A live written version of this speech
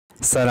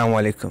আসসালামু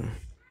আলাইকুম।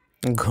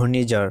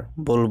 ঘূর্ণিঝড়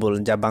বুলবুল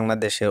যা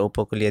বাংলাদেশের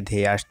উপকূলীয়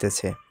ধেয়ে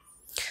আসতেছে,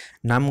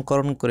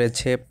 নামকরণ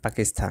করেছে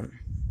পাকিস্তান।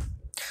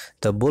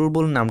 তো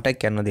বুলবুল নামটা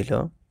কেন দিল?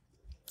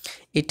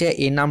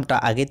 এই নামটা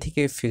আগে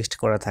থেকে ফিক্সড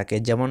করা থাকে।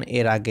 যেমন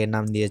এর আগে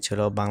নাম দিয়েছিল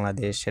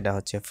বাংলাদেশ, সেটা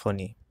হচ্ছে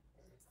ফণি।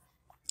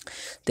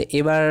 তো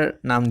এবার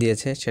নাম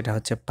দিয়েছে সেটা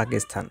হচ্ছে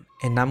পাকিস্তান।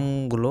 এই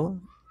নামগুলো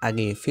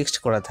আগে ফিক্সড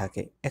করা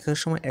থাকে, এক এক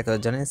সময় এক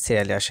একজনের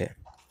সিরিয়ালে আসে।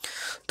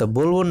 তো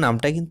বুলবুল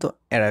নামটা কিন্তু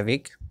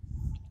অ্যারাবিক,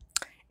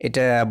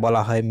 এটা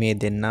বলা হয়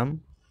মেয়েদের নাম।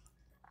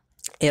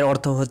 এর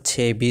অর্থ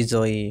হচ্ছে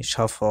বিজয়ী,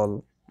 সফল।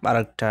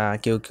 আরেকটা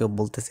কেউ কেউ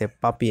বলতেছে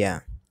পাপিয়া,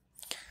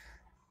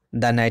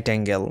 দ্য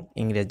নাইটিঙ্গেল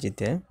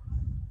ইংরেজিতে।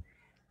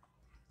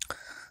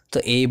 তো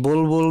এই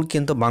বুলবুল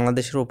কিন্তু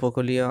বাংলাদেশের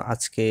উপকূলীয়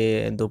আজকে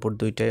দুপুর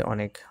 2টায়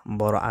অনেক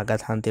বড়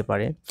আঘাত হানতে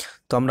পারে।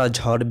 তো আমরা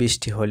ঝড়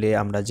বৃষ্টি হলে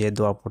আমরা যে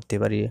দোয়া পড়তে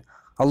পারি,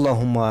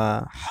 আল্লাহুম্মা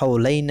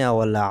হাওলাইনা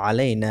ওয়ালা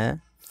আলাইনা।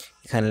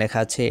 এখানে লেখা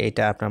আছে,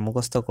 এটা আপনার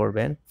মুখস্থ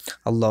করবেন।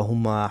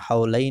 আল্লাহুম্মা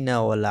হাওলাইনা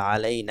ওয়ালা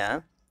আলাইনা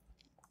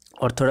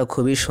অর্থটা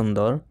খুবই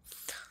সুন্দর।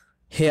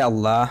 হে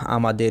আল্লাহ,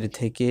 আমাদের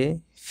থেকে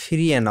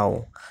ফিরিয়ে নাও,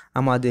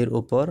 আমাদের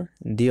উপর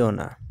দিও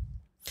না।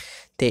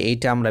 তো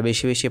এইটা আমরা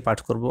বেশি বেশি পাঠ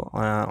করব।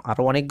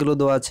 আরও অনেকগুলো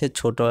দোয়া আছে,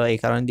 ছোট এই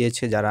কারণে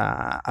দিয়েছে যারা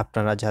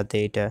আপনারা যাতে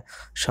এটা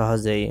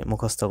সহজেই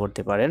মুখস্থ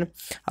করতে পারেন।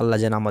 আল্লাহ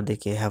যেন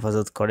আমাদেরকে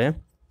হেফাজত করে।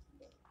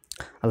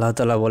 আল্লাহ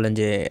তাআলা বলেন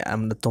যে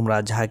তোমরা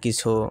যা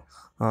কিছু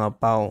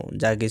পাও,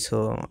 যা কিছু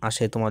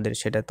আসে তোমাদের,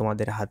 সেটা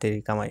তোমাদের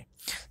হাতেরই কামাই।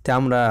 তো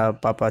আমরা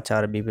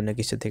পাপাচার বিভিন্ন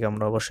কিছু থেকে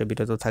আমরা অবশ্যই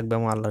বিরত থাকবো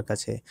এবং আল্লাহর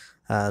কাছে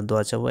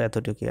দোয়া চাবো।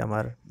 এতটুকুই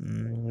আমার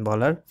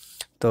বলার।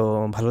 তো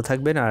ভালো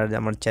থাকবেন আর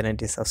আমার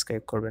চ্যানেলটি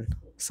সাবস্ক্রাইব করবেন।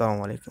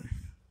 আসসালামু আলাইকুম।